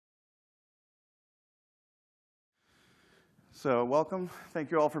So welcome.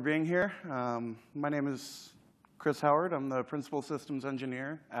 Thank you all for being here. My name is Kris Howard. I'm the Principal Systems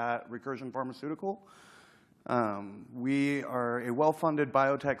Engineer at Recursion Pharmaceutical. We are a well-funded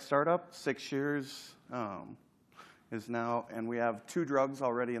biotech startup. 6 years is now, and we have 2 drugs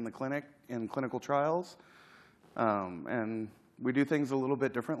already in the clinic, in clinical trials. And we do things a little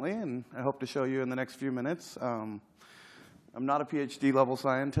bit differently, and I hope to show you in the next few minutes. I'm not a PhD level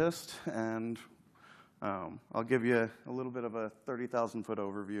scientist, and I'll give you a little bit of a 30,000-foot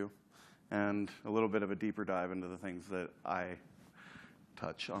overview and a little bit of a deeper dive into the things that I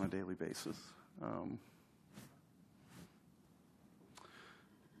touch on a daily basis.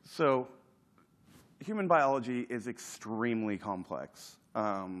 So human biology is extremely complex,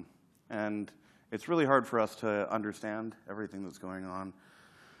 and it's really hard for us to understand everything that's going on.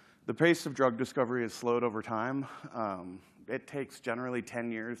 The pace of drug discovery has slowed over time. It takes generally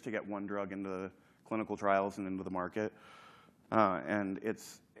 10 years to get one drug into clinical trials and into the market, and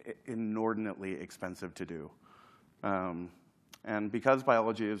it's inordinately expensive to do. And because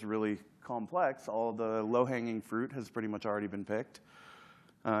biology is really complex, all the low-hanging fruit has pretty much already been picked.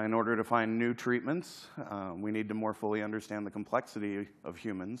 In order to find new treatments, we need to more fully understand the complexity of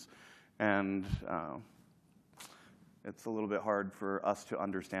humans, and it's a little bit hard for us to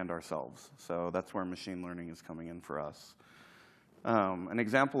understand ourselves. So that's where machine learning is coming in for us. An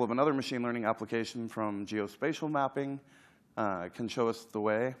example of another machine learning application from geospatial mapping can show us the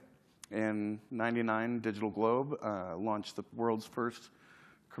way. In '99, Digital Globe launched the world's first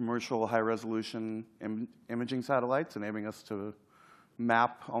commercial high-resolution imaging satellites, enabling us to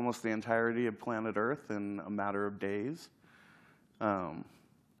map almost the entirety of planet Earth in a matter of days. And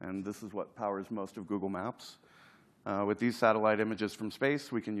this is what powers most of Google Maps. With these satellite images from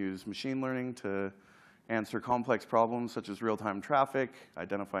space, we can use machine learning to answer complex problems such as real-time traffic,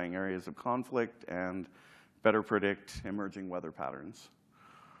 identifying areas of conflict, and better predict emerging weather patterns.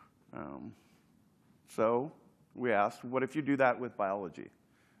 So we asked, what if you do that with biology?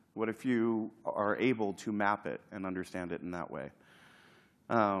 What if you are able to map it and understand it in that way?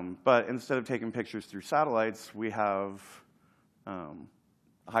 But instead of taking pictures through satellites, we have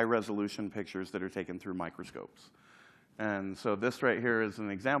high-resolution pictures that are taken through microscopes. And so this right here is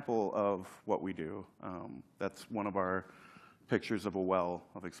an example of what we do. That's one of our pictures of a well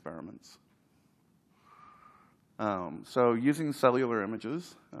of experiments. So using cellular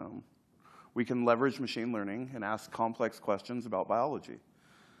images, we can leverage machine learning and ask complex questions about biology.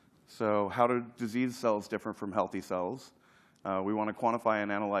 So how do disease cells differ from healthy cells? We want to quantify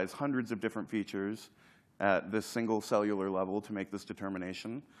and analyze hundreds of different features at this single cellular level to make this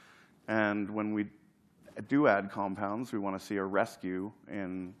determination. And when we do add compounds, we want to see a rescue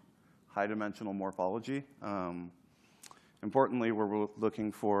in high-dimensional morphology. Importantly, we're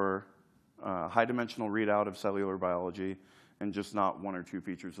looking for high-dimensional readout of cellular biology and just not 1 or 2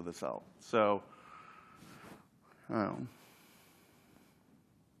 features of the cell. So, there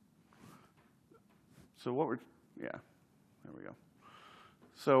we go.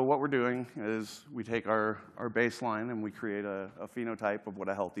 So what we're doing is we take our baseline and we create a phenotype of what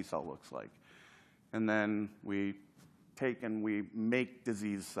a healthy cell looks like. And then we take and we make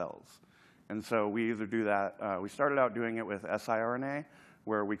disease cells. And so we either do that, we started out doing it with siRNA,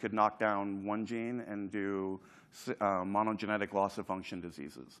 where we could knock down one gene and do monogenetic loss-of-function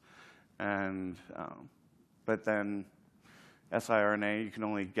diseases. And, but then siRNA, you can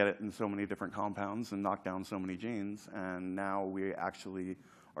only get it in so many different compounds and knock down so many genes. And now we actually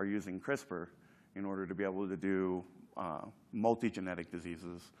are using CRISPR in order to be able to do multi-genetic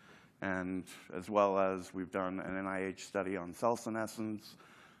diseases. And as well as we've done an NIH study on cell senescence,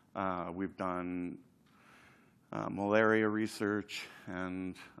 we've done malaria research,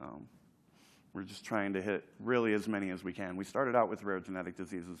 and we're just trying to hit really as many as we can. We started out with rare genetic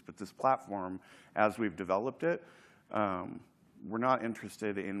diseases, but this platform, as we've developed it, we're not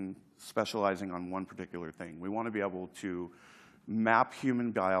interested in specializing on one particular thing. We want to be able to map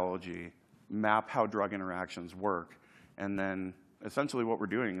human biology, map how drug interactions work, and then essentially what we're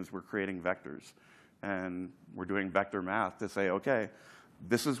doing is we're creating vectors. And we're doing vector math to say, okay,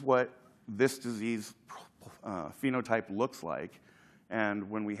 this is what this disease phenotype looks like. And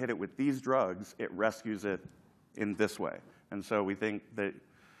when we hit it with these drugs, it rescues it in this way. And so we think that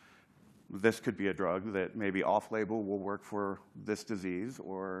this could be a drug that maybe off-label will work for this disease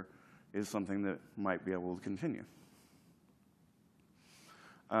or is something that might be able to continue.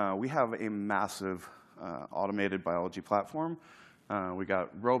 We have a massive automated biology platform. We got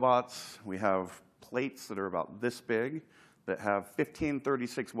robots. We have plates that are about this big that have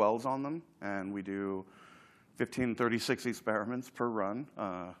 1536 wells on them, and we do 1536 experiments per run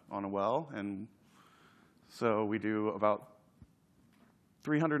on a well. And so we do about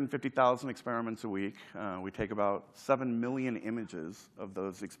 350,000 experiments a week. We take about 7 million images of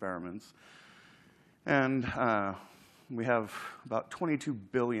those experiments. And we have about 22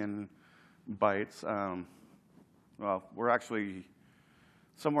 billion bytes. Well, we're actually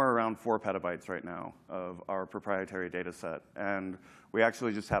somewhere around 4 petabytes right now of our proprietary data set. And we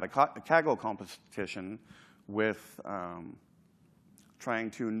actually just had a Kaggle competition with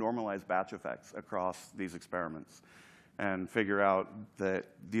trying to normalize batch effects across these experiments and figure out that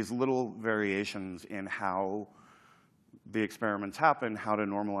these little variations in how the experiments happen, how to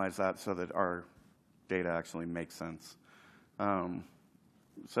normalize that so that our data actually makes sense.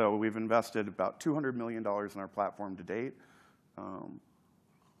 So we've invested about $200 million in our platform to date.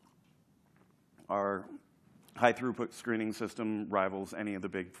 Our high throughput screening system rivals any of the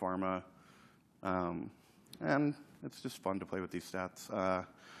big pharma. And it's just fun to play with these stats.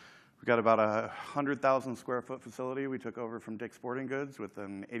 We've got about a 100,000 square foot facility we took over from Dick's Sporting Goods with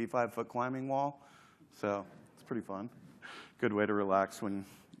an 85-foot climbing wall. So it's pretty fun. Good way to relax when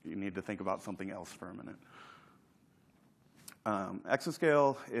you need to think about something else for a minute.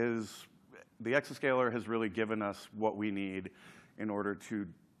 Exascale is, the exascaler has really given us what we need in order to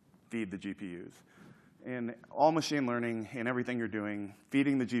feed the GPUs. In all machine learning, in everything you're doing,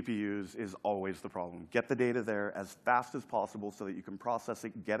 feeding the GPUs is always the problem. Get the data there as fast as possible so that you can process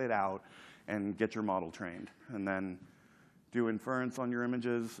it, get it out, and get your model trained. And then do inference on your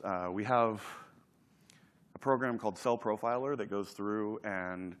images. We have a program called Cell Profiler that goes through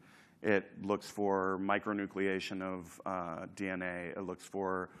and it looks for micronucleation of DNA. It looks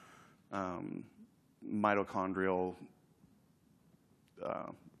for mitochondrial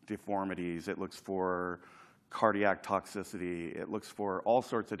deformities. It looks for cardiac toxicity. It looks for all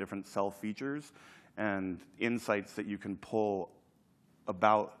sorts of different cell features and insights that you can pull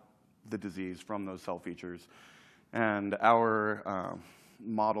about the disease from those cell features. And our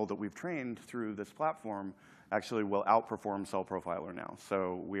model that we've trained through this platform actually will outperform Cell Profiler now.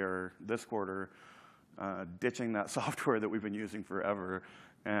 So we are, this quarter, ditching that software that we've been using forever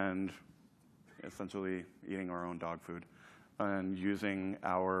and essentially eating our own dog food and using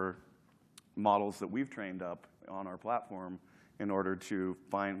our models that we've trained up on our platform in order to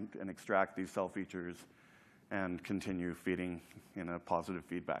find and extract these cell features and continue feeding in a positive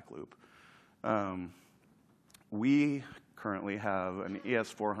feedback loop. We currently have an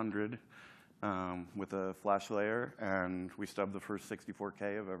ES400 with a flash layer, and we stub the first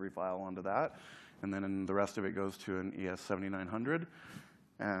 64K of every file onto that, and then the rest of it goes to an ES7900,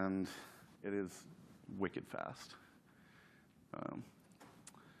 and it is wicked fast.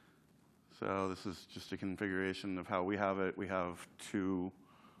 So this is just a configuration of how we have it. We have 2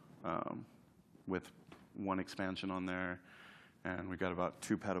 with 1 expansion on there, and we've got about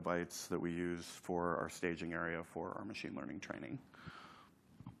 2 petabytes that we use for our staging area for our machine learning training.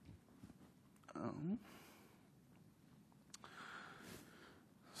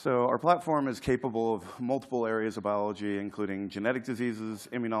 So our platform is capable of multiple areas of biology, including genetic diseases,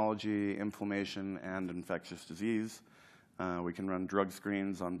 immunology, inflammation, and infectious disease. We can run drug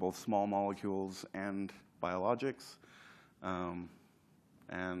screens on both small molecules and biologics.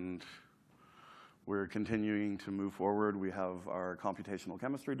 And we're continuing to move forward. We have our Computational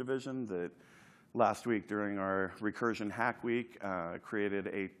Chemistry division that last week during our Recursion Hack Week created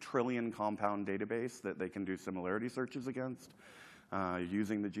a trillion compound database that they can do similarity searches against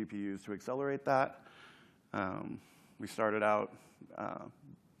using the GPUs to accelerate that. We started out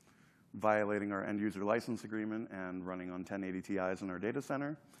violating our end user license agreement and running on 1080 Ti's in our data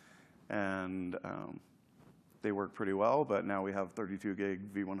center. And they work pretty well, but now we have 32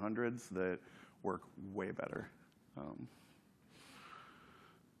 gig V100s that work way better.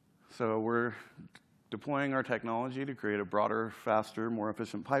 So we're deploying our technology to create a broader, faster, more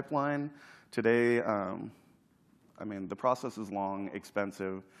efficient pipeline. Today, I mean, the process is long,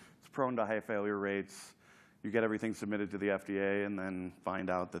 expensive, it's prone to high failure rates. You get everything submitted to the FDA and then find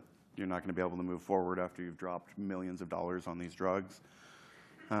out that you're not going to be able to move forward after you've dropped millions of dollars on these drugs.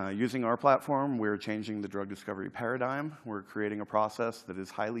 Using our platform, we're changing the drug discovery paradigm. We're creating a process that is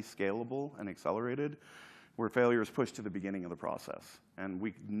highly scalable and accelerated, where failure is pushed to the beginning of the process. And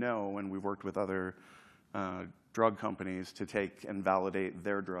we know, and we've worked with other drug companies to take and validate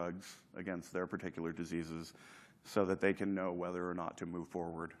their drugs against their particular diseases so that they can know whether or not to move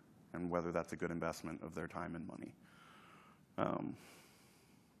forward and whether that's a good investment of their time and money.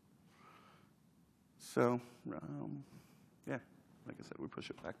 Yeah, like I said, we push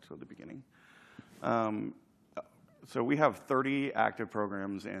it back to the beginning. So we have 30 active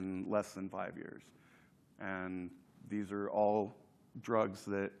programs in less than 5 years. And these are all drugs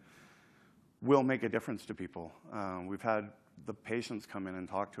that will make a difference to people. We've had the patients come in and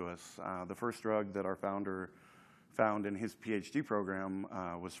talk to us. The first drug that our founder found in his PhD program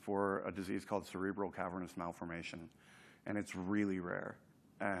was for a disease called Cerebral Cavernous Malformation, and it's really rare.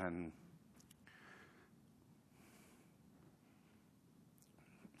 And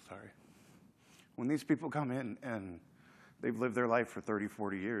when these people come in and they've lived their life for 30,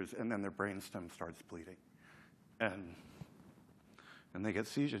 40 years, and then their brainstem starts bleeding, and they get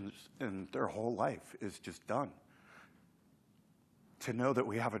seizures, and their whole life is just done. To know that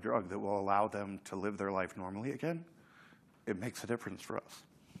we have a drug that will allow them to live their life normally again, it makes a difference for us.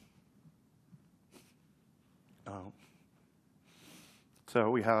 So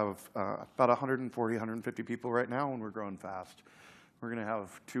we have about 140, 150 people right now, and we're growing fast. We're going to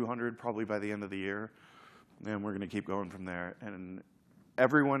have 200 probably by the end of the year, and we're going to keep going from there. And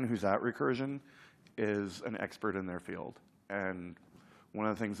everyone who's at Recursion is an expert in their field. And one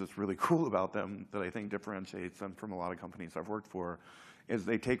of the things that's really cool about them that I think differentiates them from a lot of companies I've worked for is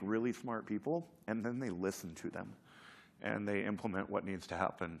they take really smart people, and then they listen to them, and they implement what needs to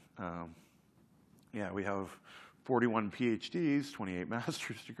happen. Yeah, we have 41 PhDs, 28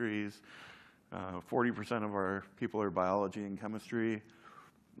 master's degrees. 40% of our people are biology and chemistry.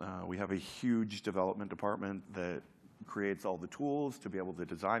 We have a huge development department that creates all the tools to be able to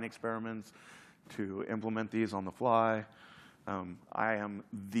design experiments, to implement these on the fly. I am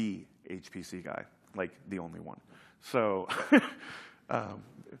the HPC guy, like the only one. So if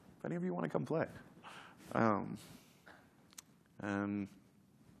any of you want to come play. And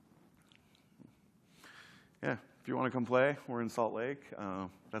yeah, if you want to come play, we're in Salt Lake.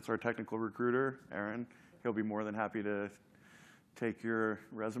 That's our technical recruiter, Aaron. He'll be more than happy to take your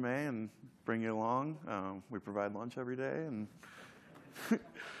resume and bring you along. We provide lunch every day, and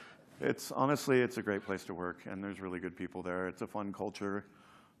honestly, it's a great place to work, and there's really good people there. It's a fun culture.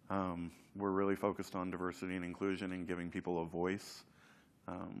 We're really focused on diversity and inclusion and giving people a voice.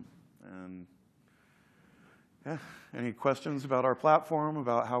 And yeah, any questions about our platform,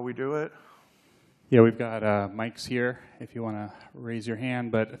 about how we do it? Yeah, we've got mics here if you want to raise your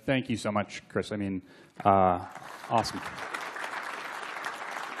hand, but thank you so much, Kris. I mean, awesome.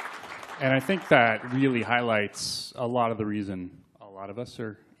 And I think that really highlights a lot of the reason a lot of us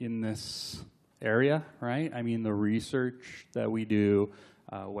are in this area, right? I mean, the research that we do,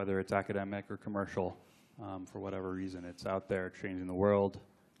 whether it's academic or commercial, for whatever reason, it's out there changing the world,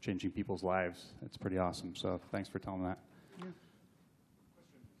 changing people's lives. It's pretty awesome. So thanks for telling that. Yeah.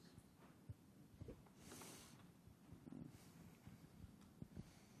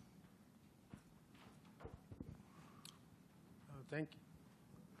 Thank you.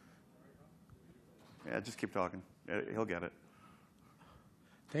 Yeah, just keep talking. He'll get it.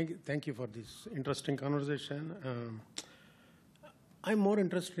 Thank you for this interesting conversation. I'm more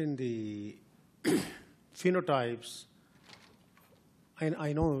interested in the phenotypes.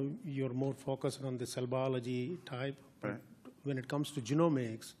 I know you're more focused on the cell biology type, but right. When it comes to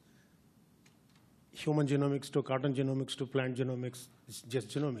genomics, human genomics to carton genomics to plant genomics, it's just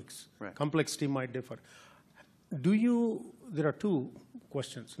genomics. Right. Complexity might differ. There are two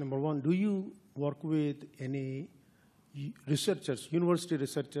questions. Number one, do you work with any researchers, university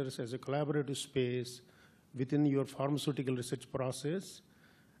researchers, as a collaborative space within your pharmaceutical research process?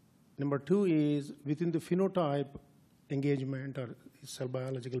 Number two is within the phenotype engagement or cell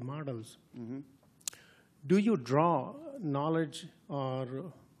biological models, do you draw knowledge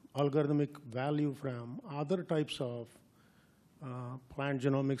or algorithmic value from other types of plant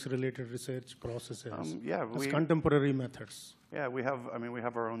genomics related research processes as contemporary methods? Yeah, we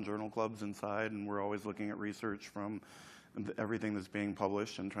have our own journal clubs inside, and we're always looking at research from everything that's being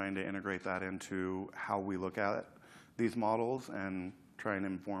published and trying to integrate that into how we look at these models and try and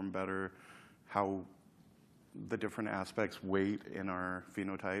inform better how the different aspects weight in our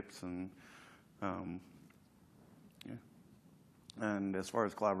phenotypes. And yeah. And as far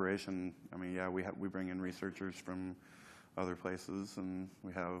as collaboration, I mean, yeah, we bring in researchers from other places, and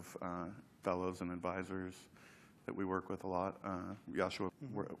we have fellows and advisors that we work with a lot. Joshua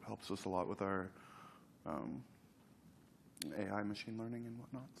helps us a lot with our AI machine learning and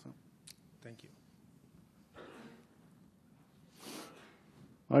whatnot. So, thank you.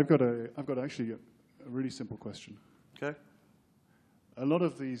 I've got actually a really simple question. okay. A lot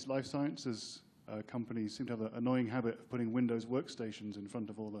of these life sciences companies seem to have an annoying habit of putting Windows workstations in front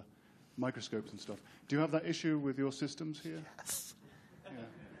of all the microscopes and stuff. Do you have that issue with your systems here? Yes.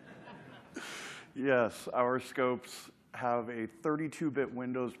 Yeah. Yes, our scopes have a 32-bit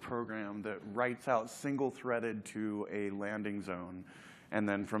Windows program that writes out single-threaded to a landing zone, and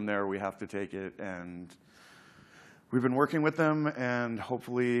then from there we have to take it and we've been working with them, and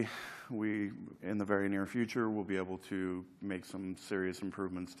hopefully we, in the very near future, will be able to make some serious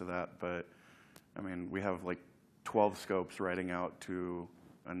improvements to that. But I mean, we have like 12 scopes writing out to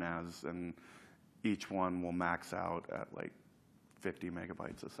a NAS, and each one will max out at like 50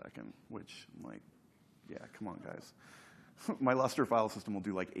 megabytes a second, which I'm like, yeah, come on, guys. My Lustre file system will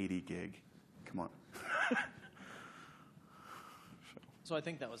do like 80 gig. Come on. So I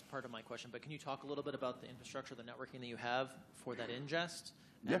think that was part of my question, but can you talk a little bit about the infrastructure, the networking that you have for that ingest?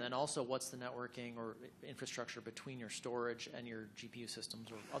 And Yeah. then also, what's the networking or infrastructure between your storage and your GPU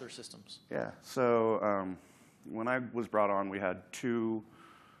systems or other systems? Yeah, so when I was brought on, we had 2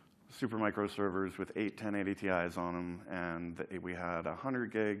 Supermicro servers with 8 1080 Ti's on them, and we had a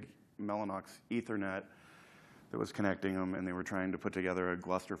 100 gig Mellanox Ethernet that was connecting them, and they were trying to put together a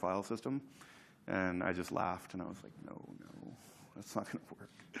Gluster file system. And I just laughed, and I was like, no, that's not going to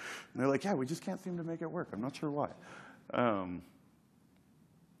work. And they're like, yeah, we just can't seem to make it work. I'm not sure why.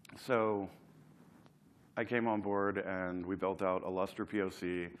 So I came on board, and we built out a Lustre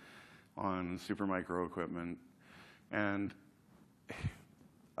POC on Supermicro equipment. And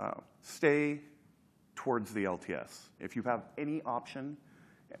stay towards the LTS. If you have any option,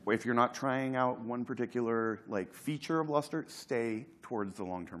 if you're not trying out one particular like feature of Lustre, stay towards the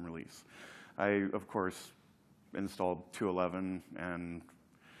long-term release. I, of course, installed 2.11, and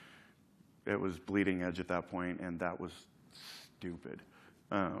it was bleeding edge at that point, and that was stupid.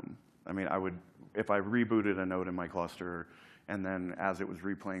 I mean, if I rebooted a node in my cluster, and then as it was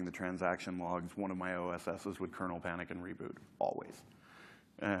replaying the transaction logs, one of my OSSs would kernel panic and reboot, always.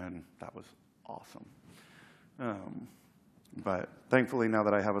 And that was awesome. But thankfully, now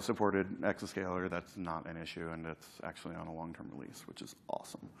that I have a supported exascaler, that's not an issue, and it's actually on a long-term release, which is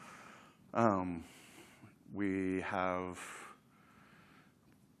awesome. We have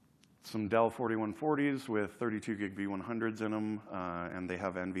some Dell 4140s with 32 gig V100s in them, and they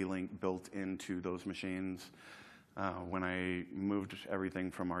have NVLink built into those machines. When I moved everything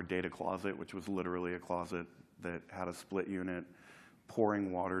from our data closet, which was literally a closet that had a split unit,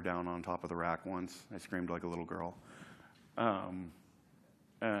 pouring water down on top of the rack once, I screamed like a little girl.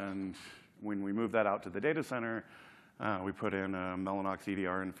 And when we moved that out to the data center, we put in a Mellanox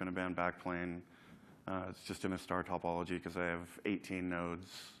EDR InfiniBand backplane. It's just in a star topology because I have 18 nodes,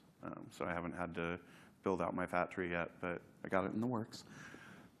 so I haven't had to build out my fat tree yet, but I got it in the works.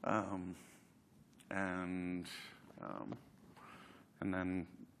 And then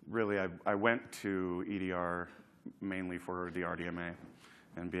really I went to EDR mainly for the RDMA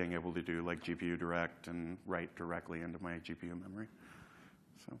and being able to do like GPU direct and write directly into my GPU memory.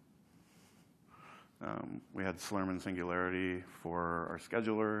 So we had Slurman Singularity for our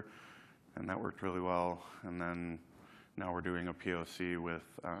scheduler, and that worked really well. And then now we're doing a POC with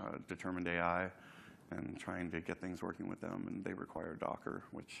Determined AI and trying to get things working with them, and they require Docker,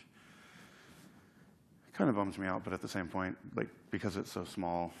 which kind of bums me out, but at the same point, like, because it's so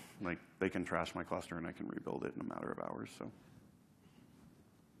small, like, they can trash my cluster and I can rebuild it in a matter of hours, so.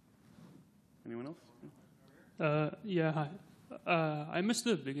 Anyone else? Yeah, hi. I missed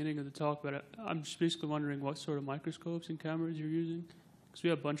the beginning of the talk, but I'm just basically wondering what sort of microscopes and cameras you're using. Because we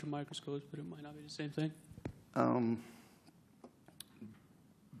have a bunch of microscopes, but it might not be the same thing.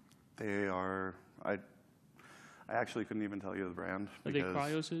 They are, I actually couldn't even tell you the brand. Are they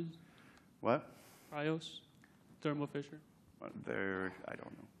Cryoses? What? Cryos? Thermo Fisher? They're, I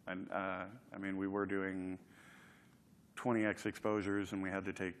don't know. And, I mean, we were doing 20x exposures, and we had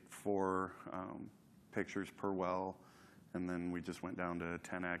to take 4 pictures per well, and then we just went down to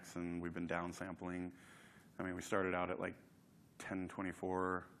 10x, and we've been downsampling. I mean, we started out at like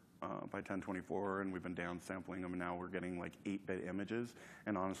 1024 by 1024, and we've been downsampling them, and now we're getting like 8-bit images,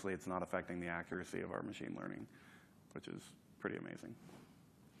 and honestly, it's not affecting the accuracy of our machine learning, which is pretty amazing.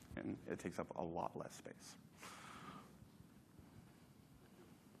 And it takes up a lot less space.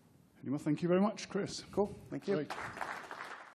 Well, thank you very much, Kris. Cool, thank you. Great.